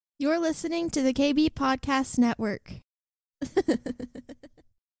You're listening to the KB Podcast Network.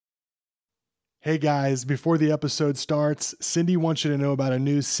 Hey guys, before the episode starts, Cindy wants you to know about a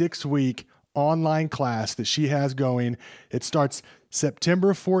new 6-week online class that she has going. It starts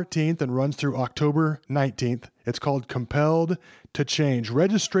September 14th and runs through October 19th. It's called Compelled to Change.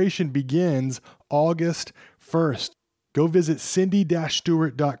 Registration begins August 1st. Go visit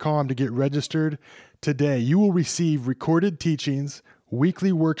cindy-stewart.com to get registered today. You will receive recorded teachings,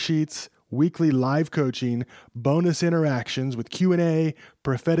 weekly worksheets, weekly live coaching, bonus interactions with Q&A,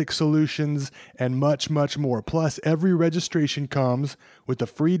 prophetic solutions, and much, much more. Plus, every registration comes with a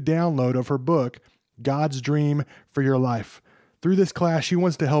free download of her book, God's Dream for Your Life. Through this class, she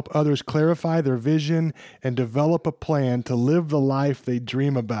wants to help others clarify their vision and develop a plan to live the life they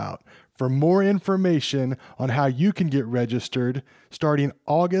dream about. For more information on how you can get registered, starting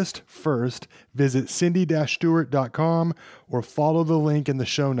August 1st, visit cindy-stewart.com or follow the link in the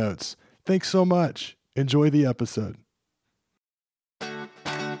show notes. Thanks so much. Enjoy the episode.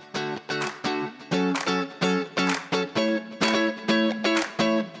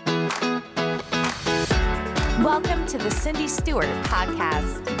 Welcome to the Cindy Stewart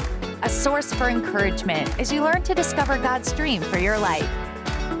Podcast, a source for encouragement as you learn to discover God's dream for your life.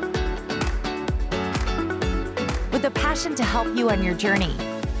 With a passion to help you on your journey,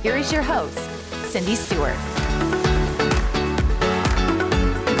 here is your host, Cindy Stewart.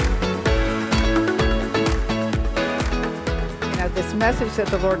 This message that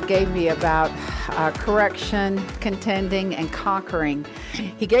the Lord gave me about correction, contending, and conquering,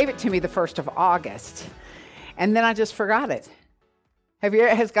 He gave it to me the 1st of August, and then I just forgot it.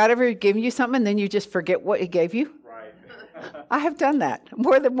 Has God ever given you something and then you just forget what He gave you? Right. I have done that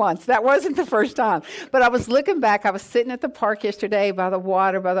more than once. That wasn't the first time. But I was looking back. I was sitting at the park yesterday by the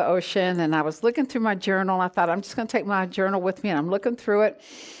water, by the ocean, and I was looking through my journal. I thought, I'm just going to take my journal with me, and I'm looking through it.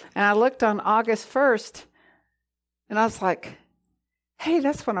 And I looked on August 1st, and I was like, hey,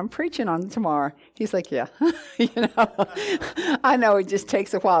 that's what I'm preaching on tomorrow. He's like, yeah. I know it just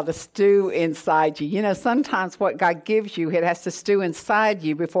takes a while to stew inside you. Sometimes what God gives you, it has to stew inside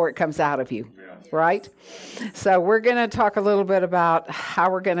you before it comes out of you, right? So we're going to talk a little bit about how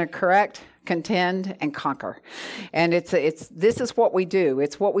we're going to correct, contend, and conquer. And this is what we do.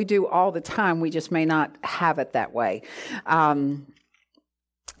 It's what we do all the time. We just may not have it that way.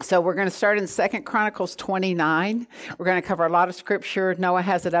 So we're going to start in 2 Chronicles 29. We're going to cover a lot of scripture. Noah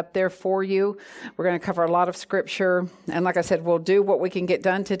has it up there for you. We're going to cover a lot of scripture. And like I said, we'll do what we can get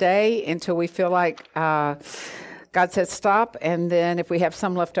done today until we feel like God says stop. And then if we have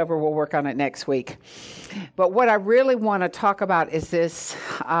some left over, we'll work on it next week. But what I really want to talk about is this,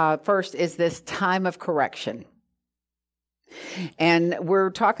 first, is this time of correction. And we're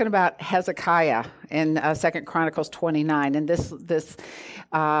talking about Hezekiah in 2 Chronicles 29. And this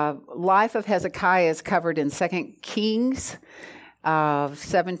life of Hezekiah is covered in 2 Kings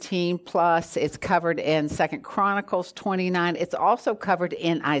 17 plus. It's covered in 2 Chronicles 29. It's also covered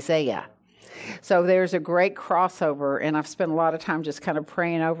in Isaiah. So there's a great crossover, and I've spent a lot of time just kind of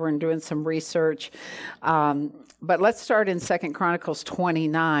praying over and doing some research. But let's start in 2 Chronicles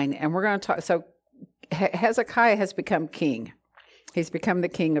 29, and we're going to talk. So Hezekiah has become king. He's become the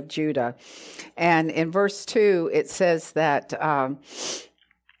king of Judah. And in verse 2, it says that,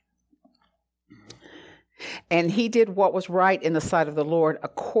 and he did what was right in the sight of the Lord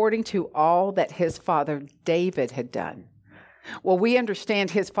according to all that his father David had done. Well, we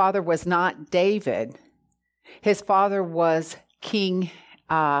understand his father was not David. His father was King,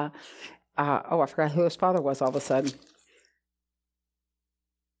 I forgot who his father was all of a sudden.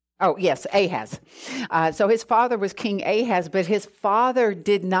 Oh, yes, Ahaz. So his father was King Ahaz, but his father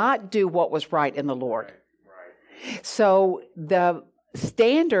did not do what was right in the Lord. Right. So the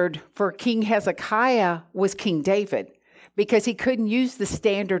standard for King Hezekiah was King David, because he couldn't use the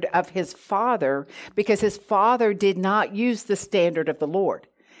standard of his father, because his father did not use the standard of the Lord.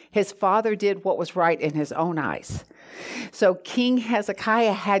 His father did what was right in his own eyes. So King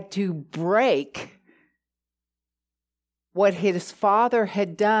Hezekiah had to break what his father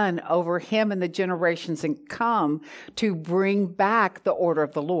had done over him and the generations and come to bring back the order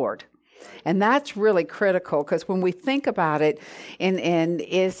of the Lord. And that's really critical, because when we think about it,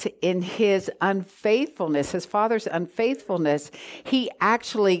 is in his unfaithfulness, his father's unfaithfulness, he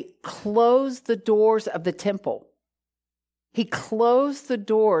actually closed the doors of the temple. He closed the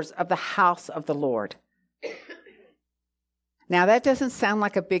doors of the house of the Lord. Now, that doesn't sound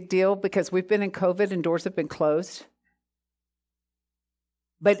like a big deal because we've been in COVID and doors have been closed.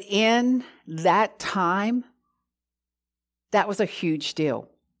 But in that time, that was a huge deal.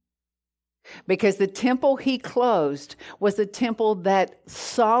 because the temple he closed was the temple that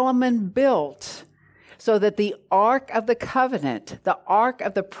Solomon built so that the Ark of the Covenant, the Ark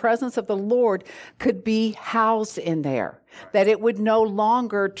of the presence of the Lord, could be housed in there. That it would no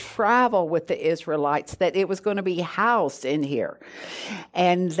longer travel with the Israelites, that it was going to be housed in here.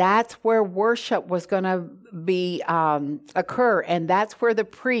 And that's where worship was going to be occur. And that's where the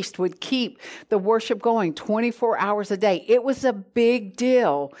priest would keep the worship going 24 hours a day. It was a big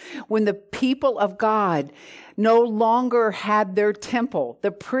deal when the people of God no longer had their temple.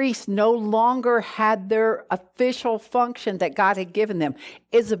 The priests no longer had their official function that God had given them.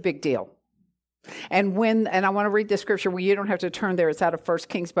 It's a big deal. And I want to read the scripture where you don't have to turn there, it's out of 1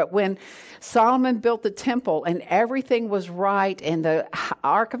 Kings, but when Solomon built the temple and everything was right and the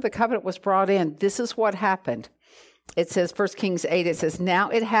Ark of the Covenant was brought in, this is what happened. It says, 1 Kings 8, it says, "Now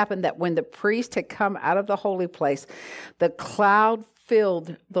it happened that when the priest had come out of the holy place, the cloud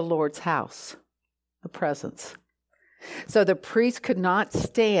filled the Lord's house," the presence. "So the priest could not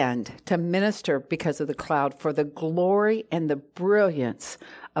stand to minister because of the cloud, for the glory and the brilliance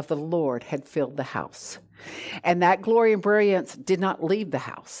of the Lord had filled the house." And that glory and brilliance did not leave the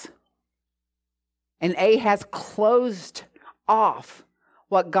house. And Ahaz closed off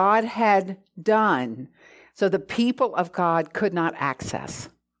what God had done, so the people of God could not access.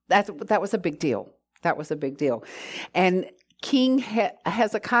 That was a big deal. That was a big deal. And King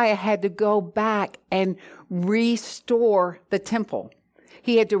Hezekiah had to go back and restore the temple.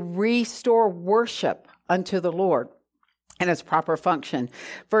 He had to restore worship unto the Lord in its proper function.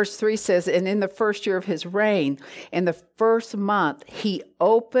 Verse 3 says, "And in the first year of his reign, in the first month, he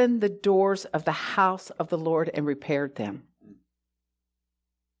opened the doors of the house of the Lord and repaired them."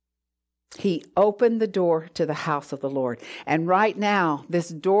 He opened the door to the house of the Lord. And right now, this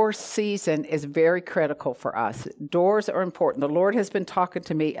door season is very critical for us. Doors are important. The Lord has been talking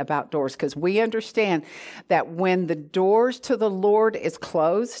to me about doors because we understand that when the doors to the Lord is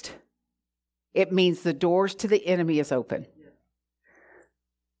closed, it means the doors to the enemy is open.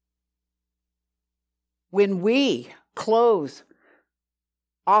 When we close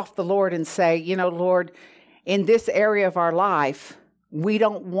off the Lord and say, you know, Lord, in this area of our life, we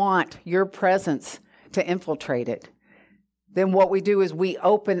don't want your presence to infiltrate it, then what we do is we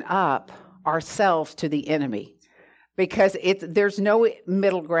open up ourselves to the enemy, because there's no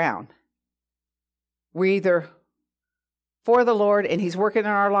middle ground. We're either for the Lord and he's working in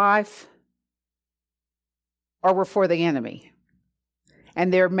our life, or we're for the enemy.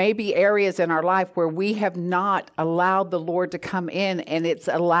 And there may be areas in our life where we have not allowed the Lord to come in, and it's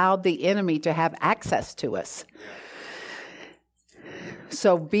allowed the enemy to have access to us.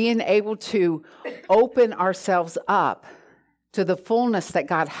 So being able to open ourselves up to the fullness that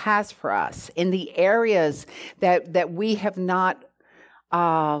God has for us in the areas that we have not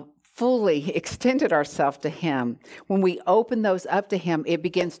fully extended ourselves to him, when we open those up to him, it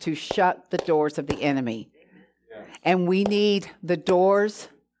begins to shut the doors of the enemy. Yeah. And we need the doors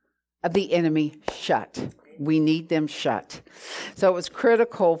of the enemy shut. We need them shut. So it was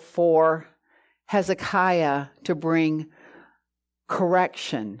critical for Hezekiah to bring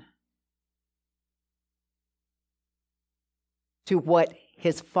correction to what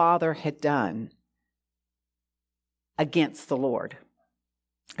his father had done against the Lord.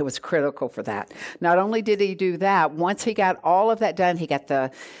 It was critical for that. Not only did he do that, once he got all of that done, he got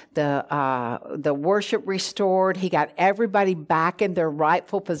the worship restored, he got everybody back in their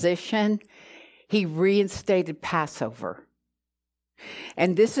rightful position, he reinstated Passover.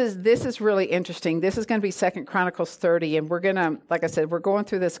 And this is really interesting. This is going to be 2 Chronicles 30, and we're going to, like I said, we're going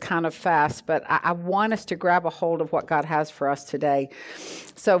through this kind of fast, but I want us to grab a hold of what God has for us today.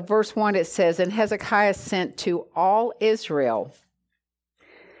 So verse 1, it says, "And Hezekiah sent to all Israel."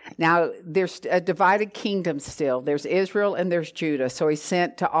 Now, there's a divided kingdom still. There's Israel and there's Judah. So he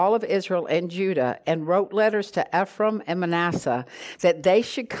sent to all of Israel and Judah and wrote letters to Ephraim and Manasseh that they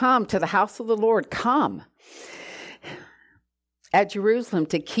should come to the house of the Lord. Come at Jerusalem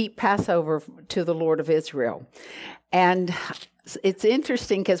to keep Passover to the Lord of Israel. And it's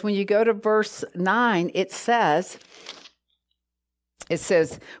interesting because when you go to verse 9, it says,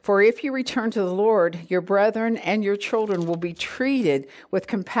 "For if you return to the Lord, your brethren and your children will be treated with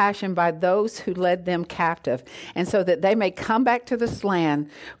compassion by those who led them captive, and so that they may come back to this land.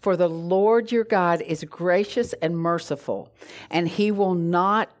 For the Lord your God is gracious and merciful, and he will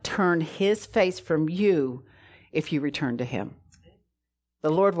not turn his face from you if you return to him." The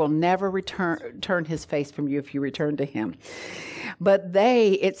Lord will never turn his face from you if you return to him. But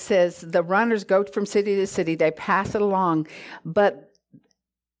it says, the runners go from city to city, they pass it along, but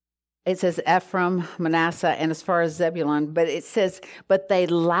it says Ephraim, Manasseh, and as far as Zebulun, but it says, but they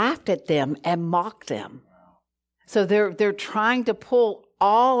laughed at them and mocked them. So they're trying to pull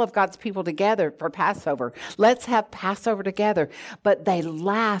all of God's people together for Passover. Let's have Passover together. But they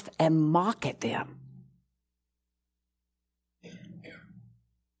laugh and mock at them.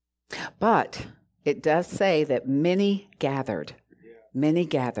 But it does say that many gathered. Many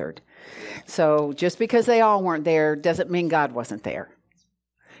gathered. So just because they all weren't there doesn't mean God wasn't there.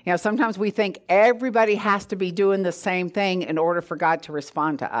 You know, sometimes we think everybody has to be doing the same thing in order for God to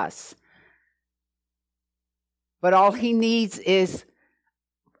respond to us. But all he needs is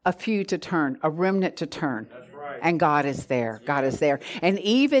a few to turn, a remnant to turn. That's right. And God is there. God is there. And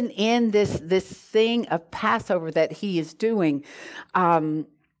even in this thing of Passover that he is doing,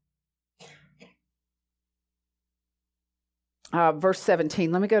 verse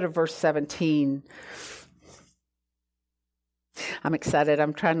 17. Let me go to verse 17. I'm excited.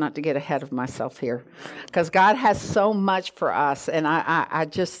 I'm trying not to get ahead of myself here because God has so much for us, and I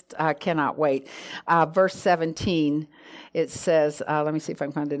just cannot wait. Verse 17, it says, let me see if I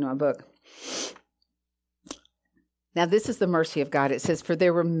can find it in my book. Now, this is the mercy of God. It says, for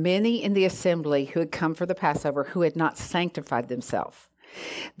there were many in the assembly who had come for the Passover who had not sanctified themselves.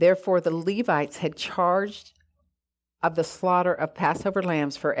 Therefore, the Levites had charged of the slaughter of Passover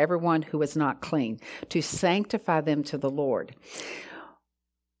lambs for everyone who was not clean, to sanctify them to the Lord.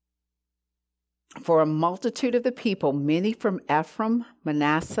 For a multitude of the people, many from Ephraim,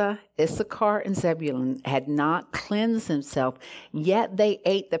 Manasseh, Issachar, and Zebulun, had not cleansed themselves, yet they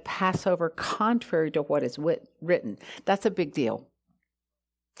ate the Passover contrary to what is written. That's a big deal.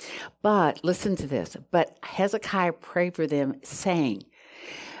 But, listen to this, but Hezekiah prayed for them, saying,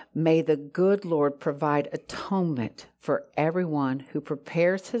 may the good Lord provide atonement for everyone who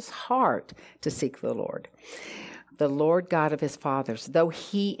prepares his heart to seek the Lord God of his fathers, though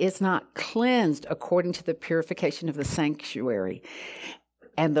he is not cleansed according to the purification of the sanctuary.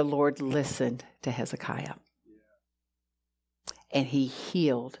 And the Lord listened to Hezekiah. And he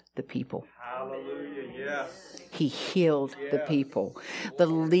healed the people. Hallelujah, yes. He healed the people. The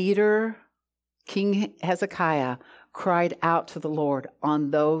leader, King Hezekiah, cried out to the Lord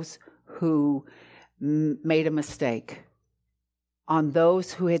on those who made a mistake, on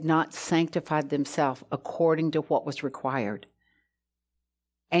those who had not sanctified themselves according to what was required.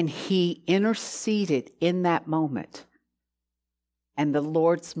 And he interceded in that moment. And the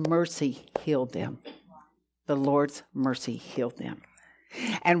Lord's mercy healed them. The Lord's mercy healed them.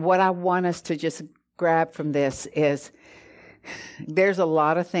 And what I want us to just grab from this is there's a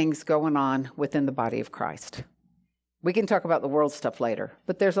lot of things going on within the body of Christ. We can talk about the world stuff later,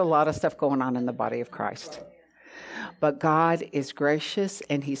 but there's a lot of stuff going on in the body of Christ. But God is gracious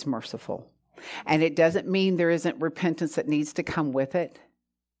and he's merciful. And it doesn't mean there isn't repentance that needs to come with it.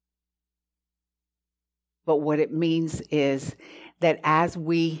 But what it means is that as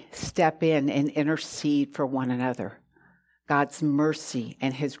we step in and intercede for one another, God's mercy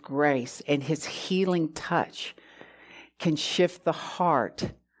and his grace and his healing touch can shift the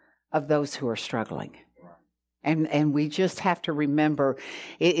heart of those who are struggling. And we just have to remember,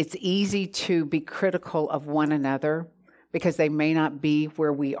 it's easy to be critical of one another because they may not be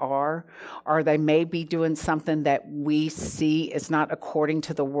where we are, or they may be doing something that we see is not according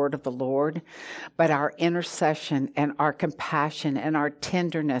to the word of the Lord. But our intercession and our compassion and our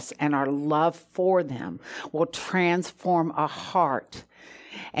tenderness and our love for them will transform a heart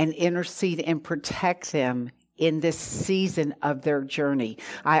and intercede and protect them in this season of their journey.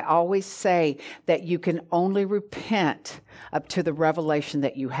 I always say that you can only repent up to the revelation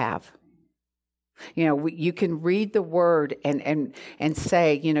that you have. You know, you can read the word and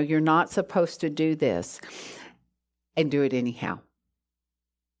say, you know, you're not supposed to do this, and do it anyhow.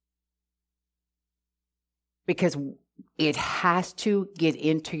 Because it has to get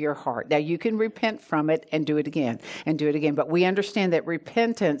into your heart. Now, you can repent from it and do it again and do it again. But we understand that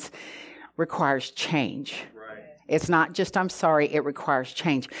repentance requires change. It's not just, I'm sorry, it requires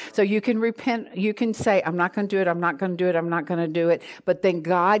change. So you can repent, you can say, I'm not going to do it, I'm not going to do it, I'm not going to do it. But then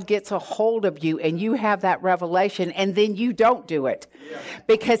God gets a hold of you and you have that revelation and then you don't do it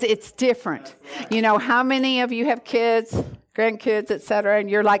because it's different. Right. You know, how many of you have kids, grandkids, etc., and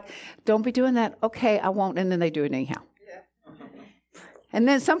you're like, don't be doing that. Okay, I won't. And then they do it anyhow. Yeah. And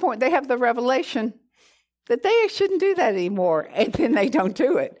then at some point they have the revelation that they shouldn't do that anymore, and then they don't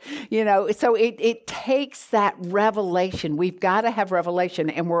do it. You know, so it takes that revelation. We've got to have revelation,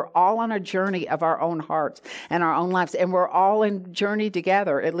 and we're all on a journey of our own hearts and our own lives, and we're all in journey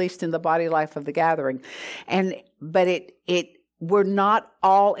together, at least in the body life of the gathering. But we're not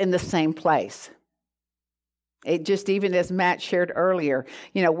all in the same place. It just, even as Matt shared earlier,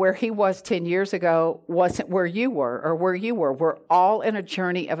 where he was 10 years ago wasn't where you were or where you were. We're all in a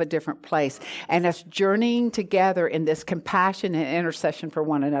journey of a different place. And us journeying together in this compassion and intercession for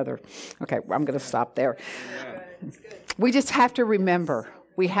one another. Okay, I'm going to stop there. We just have to remember.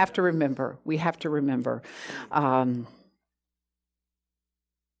 We have to remember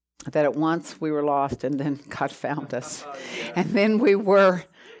that at once we were lost, and then God found us. And then we were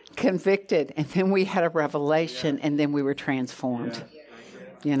convicted, and then we had a revelation, and then we were transformed.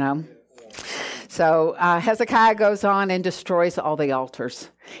 So Hezekiah goes on and destroys all the altars.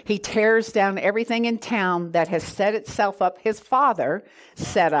 He tears down everything in town that has set itself up, his father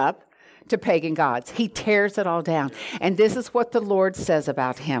set up, to pagan gods. He tears it all down. And this is what the Lord says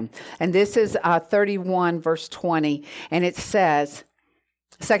about him. And this is 31 verse 20. And it says,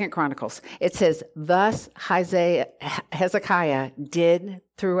 2 Chronicles, it says, thus Hezekiah did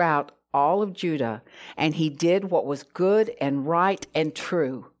throughout all of Judah, and he did what was good and right and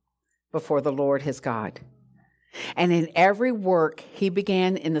true before the Lord his God. And in every work he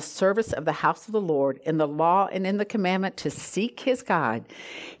began in the service of the house of the Lord, in the law and in the commandment to seek his God.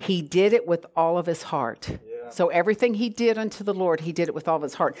 He did it with all of his heart. Yeah. So everything he did unto the Lord, he did it with all of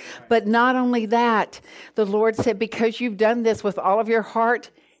his heart. But not only that, the Lord said, because you've done this with all of your heart,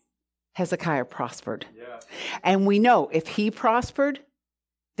 Hezekiah prospered. Yeah. And we know if he prospered,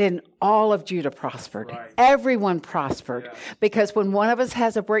 then all of Judah prospered. Right. Everyone prospered. Yeah. Because when one of us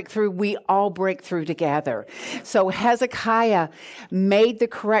has a breakthrough, we all break through together. So Hezekiah made the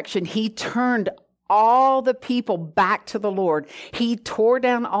correction. He turned all the people back to the Lord. He tore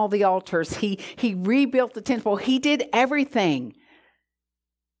down all the altars. He rebuilt the temple. He did everything.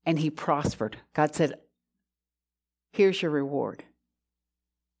 And he prospered. God said, here's your reward.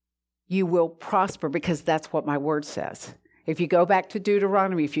 You will prosper because that's what my word says. If you go back to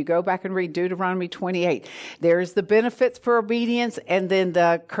Deuteronomy, if you go back and read Deuteronomy 28, there's the benefits for obedience and then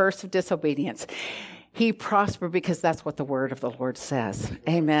the curse of disobedience. He prospered because that's what the word of the Lord says.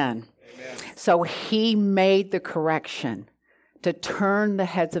 Amen. So he made the correction to turn the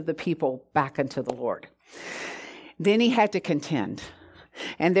heads of the people back unto the Lord. Then he had to contend.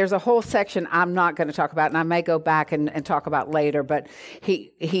 And there's a whole section I'm not going to talk about, and I may go back and talk about later, but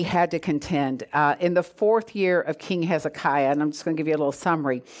he had to contend. In the 4th year of King Hezekiah, and I'm just going to give you a little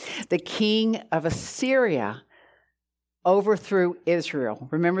summary, the king of Assyria overthrew Israel.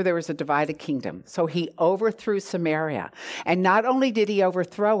 Remember, there was a divided kingdom. So he overthrew Samaria. And not only did he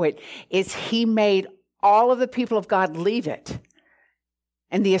overthrow it, is he made all of the people of God leave it.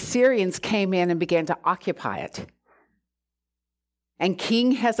 And the Assyrians came in and began to occupy it. And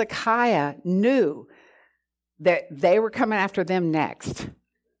King Hezekiah knew that they were coming after them next.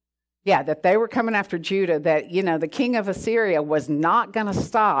 Yeah, that they were coming after Judah, that, the king of Assyria was not going to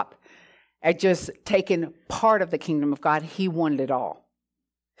stop at just taking part of the kingdom of God. He wanted it all.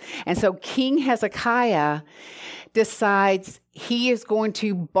 And so King Hezekiah decides he is going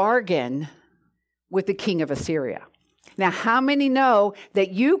to bargain with the king of Assyria. Now, how many know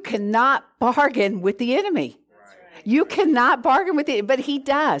that you cannot bargain with the enemy? You cannot bargain with it, but he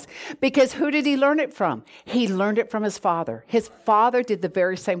does. Because who did he learn it from? He learned it from his father. His father did the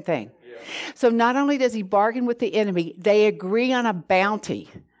very same thing. Yeah. So not only does he bargain with the enemy, they agree on a bounty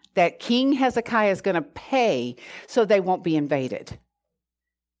that King Hezekiah is going to pay so they won't be invaded.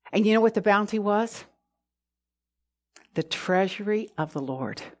 And you know what the bounty was? The treasury of the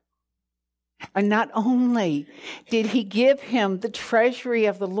Lord. And not only did he give him the treasury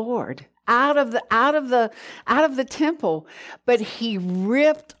of the Lord out of the temple, but he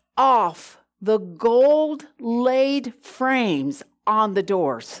ripped off the gold laid frames on the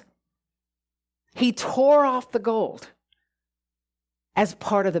doors. He tore off the gold as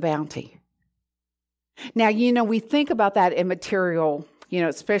part of the bounty. Now, we think about that in material,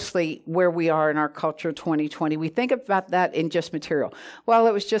 especially where we are in our culture 2020. We think about that in just material. Well,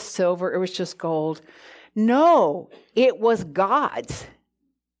 it was just silver. It was just gold. No, it was God's.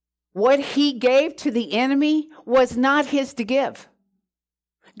 What he gave to the enemy was not his to give.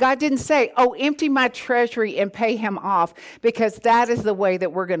 God didn't say, empty my treasury and pay him off because that is the way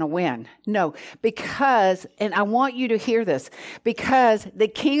that we're going to win. No, because, and I want you to hear this, because the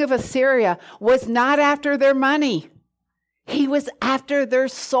king of Assyria was not after their money. He was after their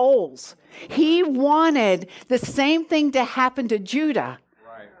souls. He wanted the same thing to happen to Judah,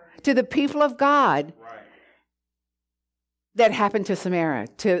 to the people of God, that happened to Samaria,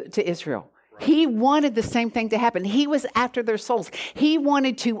 to Israel. Right. He wanted the same thing to happen. He was after their souls. He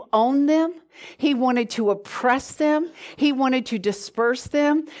wanted to own them. He wanted to oppress them. He wanted to disperse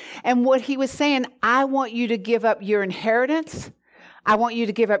them. And what he was saying, I want you to give up your inheritance. I want you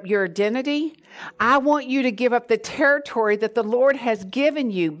to give up your identity. I want you to give up the territory that the Lord has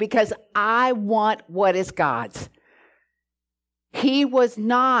given you because I want what is God's. He was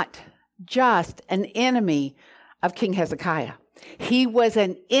not just an enemy of King Hezekiah. He was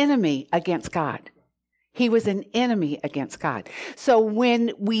an enemy against God. He was an enemy against God. So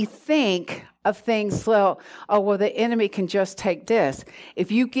when we think of things, well, the enemy can just take this.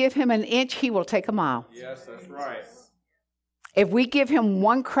 If you give him an inch, he will take a mile. Yes, that's right. If we give him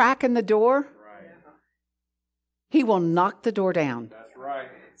one crack in the door, he will knock the door down. That's right.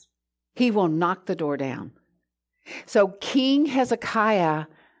 He will knock the door down. So King Hezekiah,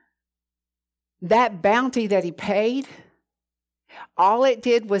 that bounty that he paid, all it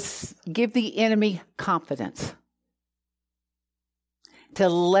did was give the enemy confidence. To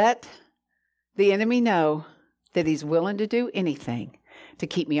let the enemy know that he's willing to do anything to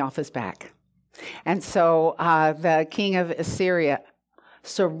keep me off his back. And so the king of Assyria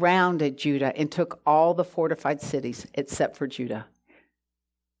surrounded Judah and took all the fortified cities except for Judah.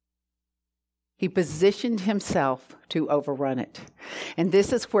 He positioned himself to overrun it. And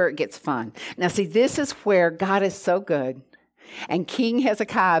this is where it gets fun. Now, see, this is where God is so good. And King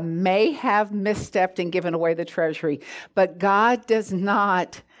Hezekiah may have misstepped and given away the treasury, but God does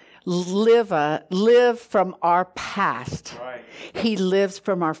not live from our past. Right. He lives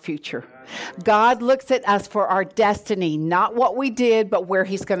from our future. God looks at us for our destiny, not what we did, but where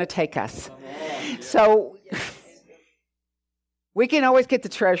he's going to take us. So we can always get the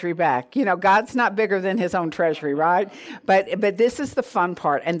treasury back. You know, God's not bigger than his own treasury, right? But this is the fun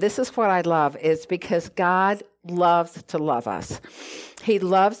part. And this is what I love, is because God loves to love us. He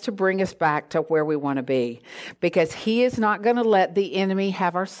loves to bring us back to where we want to be, because he is not going to let the enemy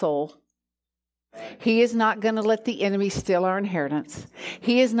have our soul. He is not going to let the enemy steal our inheritance.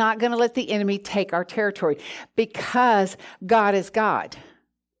 He is not going to let the enemy take our territory, because God is God.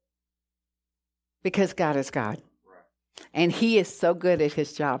 Because God is God. And he is so good at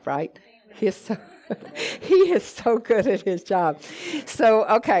his job, right? He is so good at his job. So,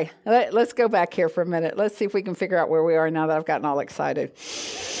 okay, let's go back here for a minute. Let's see if we can figure out where we are now that I've gotten all excited.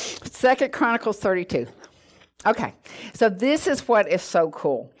 2 Chronicles 32. Okay, so this is what is so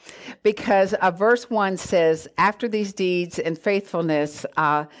cool, because verse 1 says, after these deeds and faithfulness,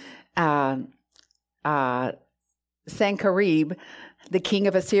 Sennacherib, the king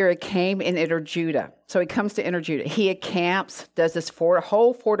of Assyria, came and entered Judah. So he comes to enter Judah. He encamps, does this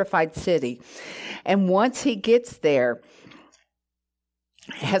whole fortified city. And once he gets there,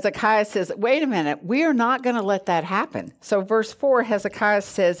 Hezekiah says, wait a minute, we are not going to let that happen. So verse 4, Hezekiah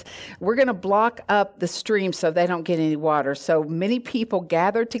says, we're going to block up the streams so they don't get any water. So many people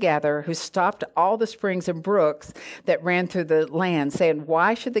gathered together who stopped all the springs and brooks that ran through the land, saying,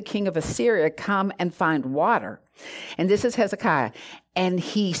 why should the king of Assyria come and find water? And this is Hezekiah. And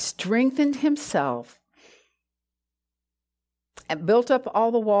he strengthened himself and built up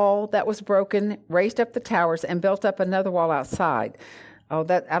all the wall that was broken, raised up the towers, and built up another wall outside.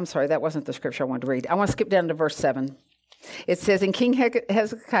 I'm sorry, that wasn't the scripture I wanted to read. I want to skip down to verse 7. It says, and King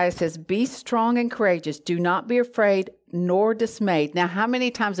Hezekiah says, be strong and courageous. Do not be afraid nor dismayed. Now, how many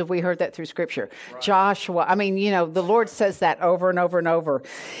times have we heard that through scripture? Right. Joshua, the Lord says that over and over and over.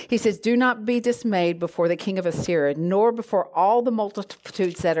 He says, do not be dismayed before the king of Assyria, nor before all the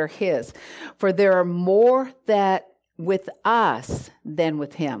multitudes that are his. For there are more that with us than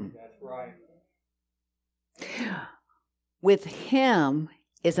with him. That's right. With him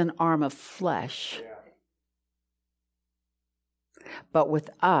is an arm of flesh. Yeah. But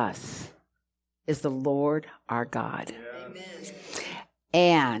with us is the Lord our God. Yes.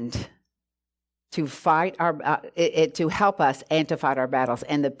 And to fight to help us and to fight our battles.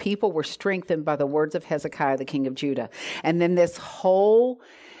 And the people were strengthened by the words of Hezekiah, the king of Judah. And then this whole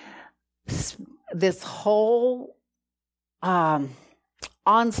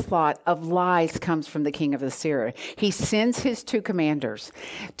onslaught of lies comes from the king of Assyria. He sends his two commanders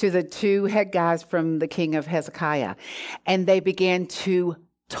to the two head guys from the king of Hezekiah, and they began to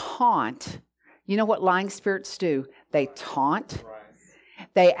taunt. You know what lying spirits do? They taunt. Right.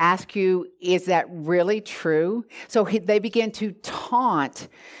 They ask you, is that really true? So they began to taunt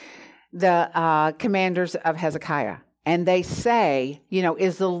the commanders of Hezekiah. And they say,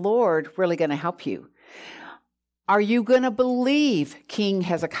 is the Lord really going to help you? Are you going to believe King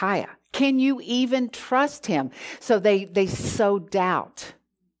Hezekiah? Can you even trust him? So they sow doubt.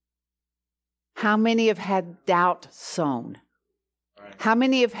 How many have had doubt sown? Right. How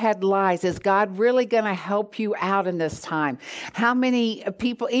many have had lies? Is God really going to help you out in this time? How many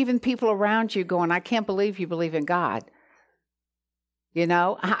people, even people around you, going, I can't believe you believe in God. You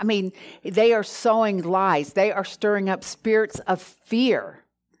know, I mean, they are sowing lies. They are stirring up spirits of fear.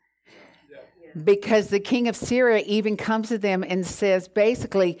 Because the king of Syria even comes to them and says,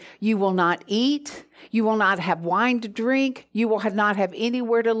 basically, you will not eat, you will not have wine to drink, you will not have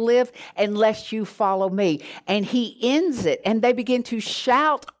anywhere to live unless you follow me. And he ends it, and they begin to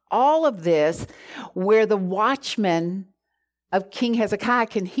shout all of this where the watchmen of King Hezekiah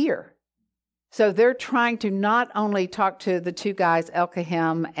can hear. So they're trying to not only talk to the two guys,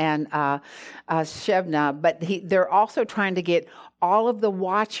 Elkahem and Shebna, but they're also trying to get all of the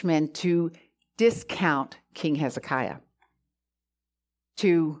watchmen to discount King Hezekiah,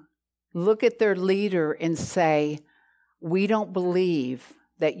 to look at their leader and say, we don't believe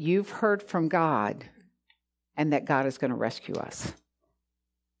that you've heard from God and that God is going to rescue us.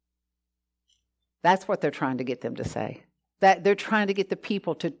 That's what they're trying to get them to say. That they're trying to get the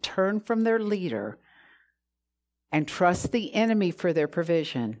people to turn from their leader and trust the enemy for their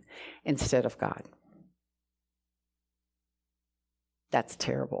provision instead of God. That's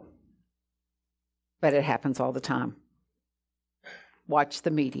terrible. But it happens all the time. Watch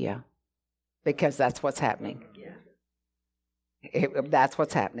the media, because that's what's happening. That's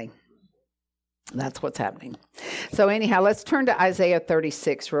what's happening. That's what's happening. So anyhow, let's turn to Isaiah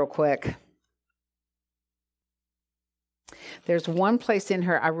 36 real quick. There's one place in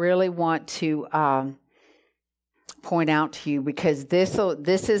here I really want to point out to you, because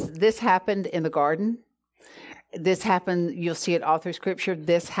this happened in the garden. This happened, you'll see it all through Scripture.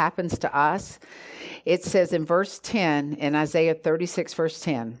 This happens to us. It says in verse 10, in Isaiah 36, verse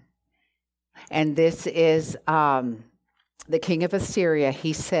 10, and this is the king of Assyria.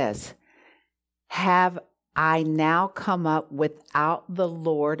 He says, have I now come up without the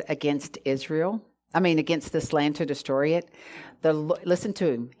Lord against Israel? Against this land to destroy it? Listen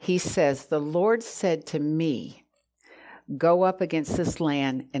to him. He says, the Lord said to me, go up against this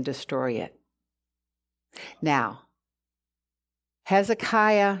land and destroy it. Now,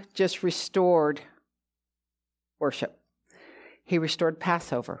 Hezekiah just restored worship. He restored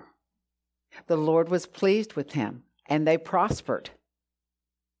Passover. The Lord was pleased with him, and they prospered.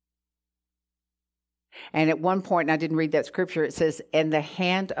 And at one point, and I didn't read that scripture, it says, and the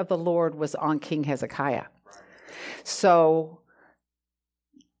hand of the Lord was on King Hezekiah. So,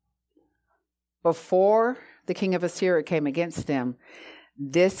 before the king of Assyria came against them,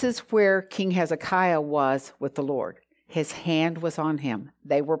 this is where King Hezekiah was with the Lord. His hand was on him.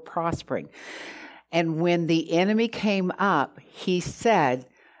 They were prospering. And when the enemy came up, he said,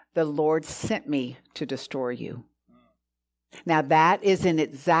 the Lord sent me to destroy you. Now that is in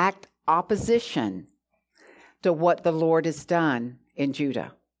exact opposition to what the Lord has done in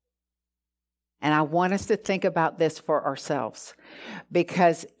Judah. And I want us to think about this for ourselves,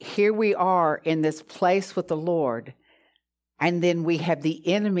 because here we are in this place with the Lord, and then we have the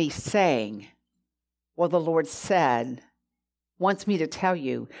enemy saying, well, the Lord wants me to tell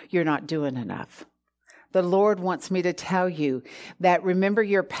you, you're not doing enough. The Lord wants me to tell you that, remember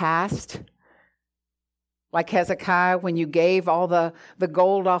your past? Like Hezekiah, when you gave all the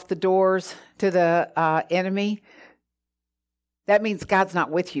gold off the doors to the enemy, that means God's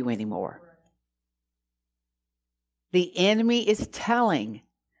not with you anymore. The enemy is telling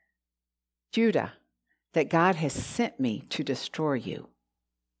Judah that God has sent me to destroy you,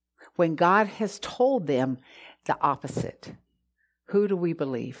 when God has told them the opposite. Who do we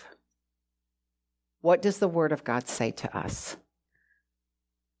believe? What does the Word of God say to us?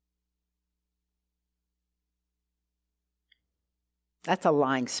 That's a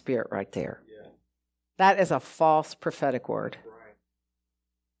lying spirit right there. Yeah. That is a false prophetic word. Right.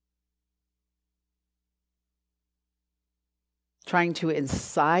 Trying to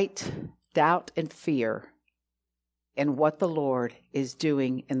incite doubt and fear in what the Lord is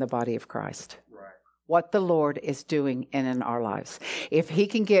doing in the body of Christ. Right. What the Lord is doing in our lives. If he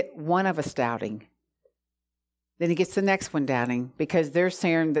can get one of us doubting, then he gets the next one doubting, because they're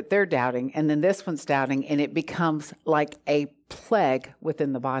saying that they're doubting, and then this one's doubting, and it becomes like a plague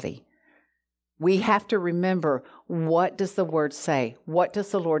within the body. We have to remember, what does the Word say? What does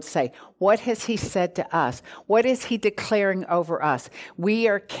the Lord say? What has he said to us? What is he declaring over us? We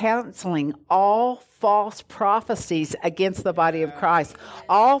are canceling all false prophecies against the body of Christ,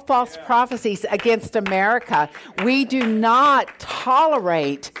 all false prophecies against America. We do not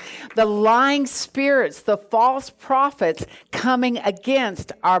tolerate the lying spirits, the false prophets coming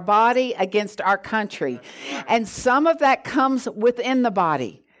against our body, against our country. And some of that comes within the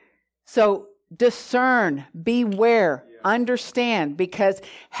body. So discern, beware, understand, because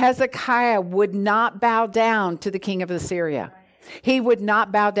Hezekiah would not bow down to the king of Assyria. He would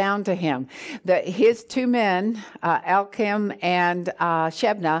not bow down to him. His two men, Elkim and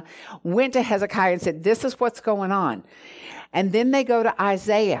Shebna, went to Hezekiah and said, this is what's going on. And then they go to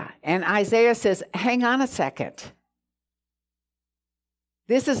Isaiah, and Isaiah says, hang on a second.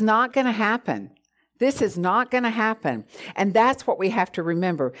 This is not going to happen. This is not going to happen. And that's what we have to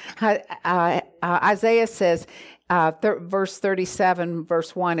remember. Isaiah says, verse 37,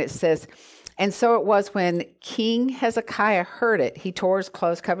 verse 1, it says, and so it was when King Hezekiah heard it, he tore his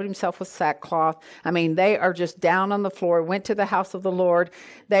clothes, covered himself with sackcloth. I mean, they are just down on the floor, went to the house of the Lord.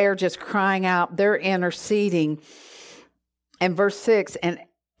 They are just crying out. They're interceding. And verse 6, and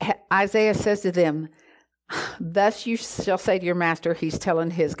Isaiah says to them, thus you shall say to your master, he's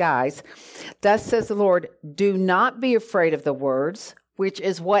telling his guys, thus says the Lord, do not be afraid of the words, which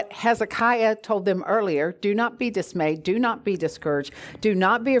is what Hezekiah told them earlier. Do not be dismayed. Do not be discouraged. Do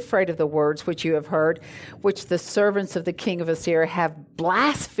not be afraid of the words which you have heard, which the servants of the king of Assyria have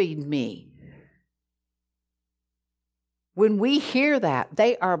blasphemed me. When we hear that,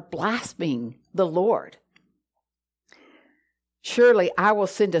 they are blaspheming the Lord. Surely I will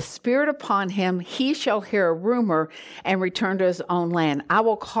send a spirit upon him. He shall hear a rumor and return to his own land. I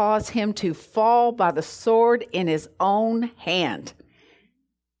will cause him to fall by the sword in his own hand.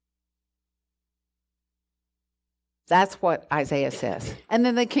 That's what Isaiah says. And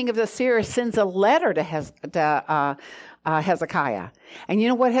then the king of Assyria sends a letter to Hezekiah. And you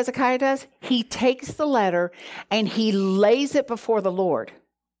know what Hezekiah does? He takes the letter and he lays it before the Lord.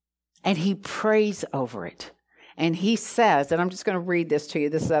 And he prays over it. And he says, and I'm just going to read this to you.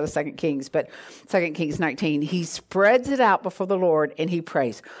 This is out of 2 Kings, but 2 Kings 19. He spreads it out before the Lord and he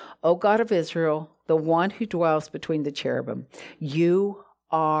prays, O God of Israel, the one who dwells between the cherubim, you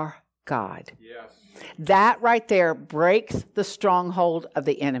are God. Yes. That right there breaks the stronghold of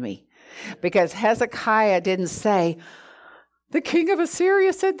the enemy. Because Hezekiah didn't say, the king of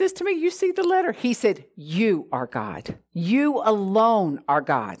Assyria said this to me. You see the letter. He said, you are God. You alone are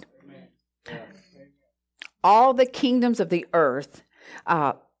God. Amen. All the kingdoms of the earth,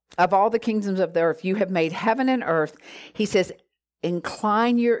 of all the kingdoms of the earth, you have made heaven and earth. He says,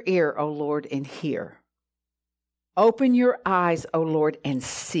 incline your ear, O Lord, and hear. Open your eyes, O Lord, and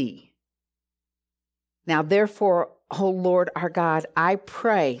see. Now, therefore, O Lord our God, I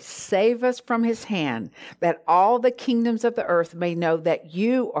pray, save us from his hand, that all the kingdoms of the earth may know that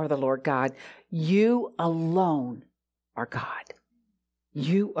you are the Lord God. You alone are God.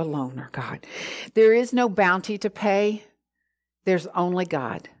 You alone are God. There is no bounty to pay. There's only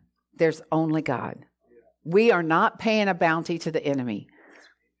God. There's only God. We are not paying a bounty to the enemy.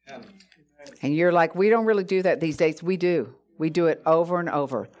 And you're like, we don't really do that these days. We do. We do it over and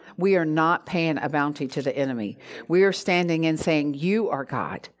over. We are not paying a bounty to the enemy. We are standing and saying, you are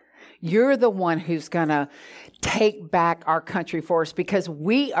God. You're the one who's going to take back our country for us because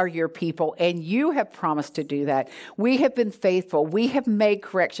we are your people and you have promised to do that. We have been faithful. We have made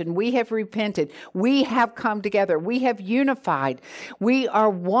correction. We have repented. We have come together. We have unified. We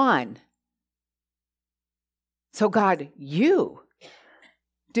are one. So God, you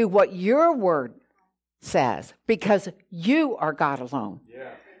do what your word says because you are God alone.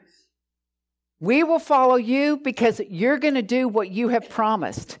 Yeah. We will follow you because you're going to do what you have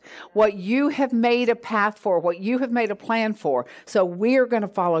promised, what you have made a path for, what you have made a plan for. So we are going to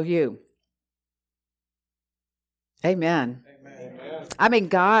follow you. Amen. Amen. I mean,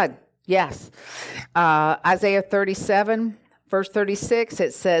 God, yes. Isaiah 37, verse 36,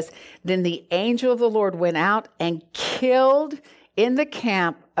 it says, then the angel of the Lord went out and killed in the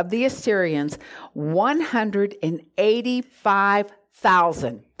camp of the Assyrians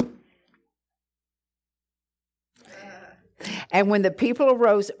 185,000. And when the people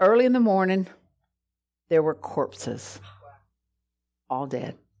arose early in the morning, there were corpses. All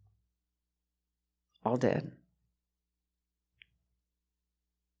dead. All dead.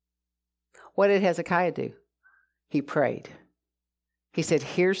 What did Hezekiah do? He prayed. He said,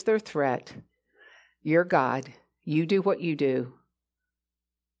 here's their threat. You're God. You do what you do.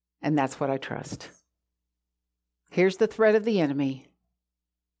 And that's what I trust. Here's the threat of the enemy.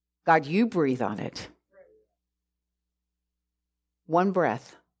 God, you breathe on it. One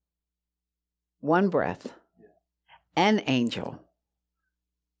breath. One breath. An angel.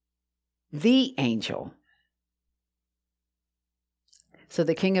 The angel. So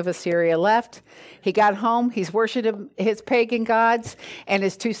the king of Assyria left. He got home. He's worshiping his pagan gods, and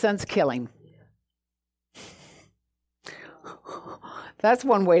his two sons kill him. That's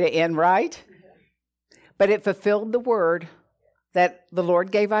one way to end, right? But it fulfilled the word that the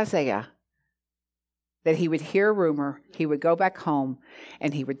Lord gave Isaiah, that he would hear a rumor, he would go back home,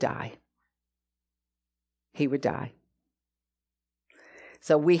 and he would die. He would die.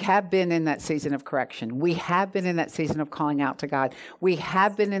 So we have been in that season of correction. We have been in that season of calling out to God. We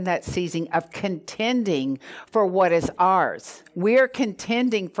have been in that season of contending for what is ours. We're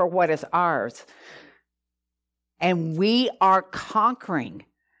contending for what is ours. And we are conquering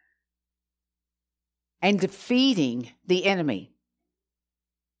and defeating the enemy.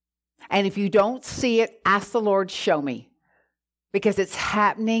 And if you don't see it, ask the Lord, show me. Because it's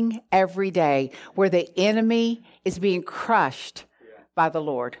happening every day where the enemy is being crushed by the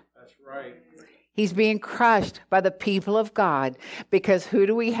Lord. That's right. He's being crushed by the people of God. Because who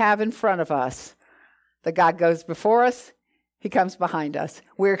do we have in front of us? The God goes before us. He comes behind us.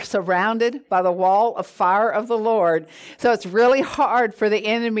 We're surrounded by the wall of fire of the Lord. So it's really hard for the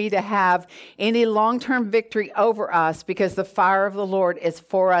enemy to have any long-term victory over us because the fire of the Lord is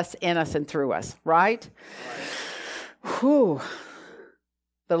for us, in us, and through us. Right? Whew.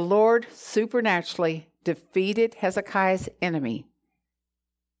 The Lord supernaturally defeated Hezekiah's enemy.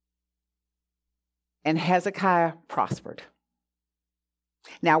 And Hezekiah prospered.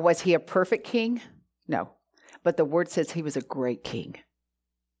 Now, was he a perfect king? No. But the word says he was a great king.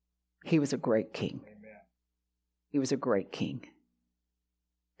 He was a great king. Amen. He was a great king.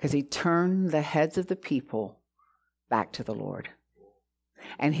 Because he turned the heads of the people back to the Lord.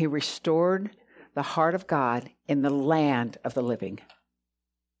 And he restored the heart of God in the land of the living.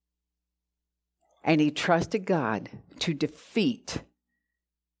 And he trusted God to defeat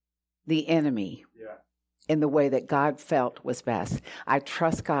the enemy in the way that God felt was best. I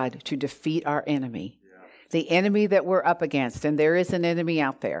trust God to defeat our enemy. The enemy that we're up against, and there is an enemy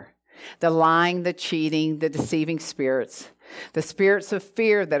out there. The lying, the cheating, the deceiving spirits. The spirits of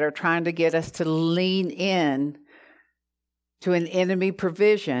fear that are trying to get us to lean in to an enemy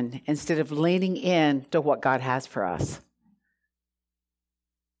provision instead of leaning in to what God has for us.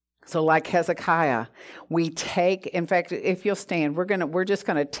 So like Hezekiah, we take, in fact, if you'll stand, we're just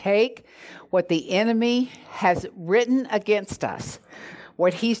going to take what the enemy has written against us,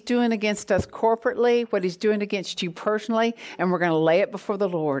 what he's doing against us corporately, what he's doing against you personally, and we're going to lay it before the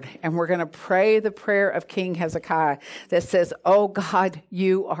Lord, and we're going to pray the prayer of King Hezekiah that says, "Oh God,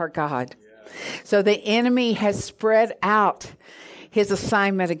 you are God." Yeah. So the enemy has spread out his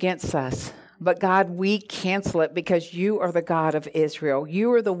assignment against us. But God, we cancel it because you are the God of Israel.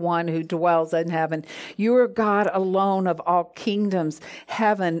 You are the one who dwells in heaven. You are God alone of all kingdoms,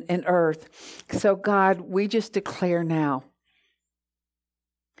 heaven and earth. So God, we just declare now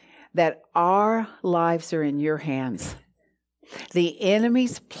that our lives are in your hands. The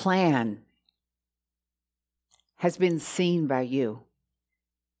enemy's plan has been seen by you.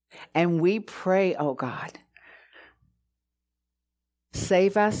 And we pray, oh God,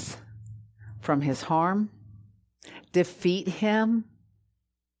 save us from his harm, defeat him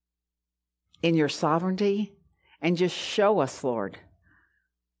in your sovereignty, and just show us, Lord,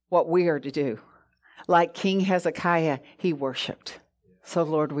 what we are to do. Like King Hezekiah, he worshiped. So,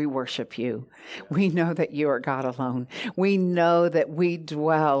 Lord, we worship you. We know that you are God alone. We know that we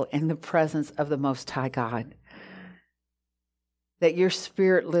dwell in the presence of the Most High God, that your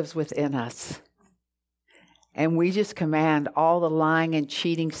Spirit lives within us. And we just command all the lying and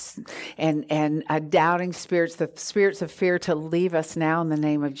cheating and doubting spirits, the spirits of fear, to leave us now in the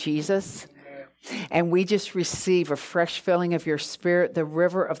name of Jesus. And we just receive a fresh filling of your Spirit, the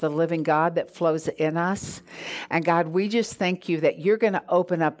river of the living God that flows in us. And God, we just thank you that you're going to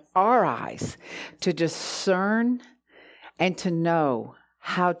open up our eyes to discern and to know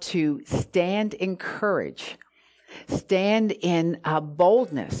how to stand in courage, stand in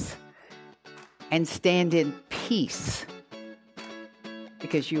boldness, and stand in peace,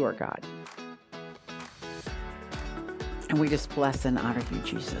 because you are God. And we just bless and honor you,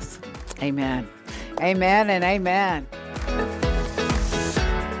 Jesus. Amen. Amen and amen.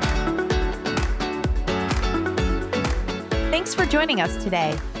 Thanks for joining us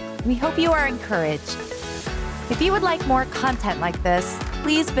today. We hope you are encouraged. If you would like more content like this,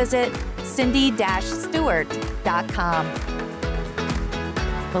 please visit cindy-stewart.com.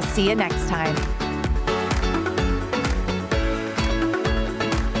 We'll see you next time.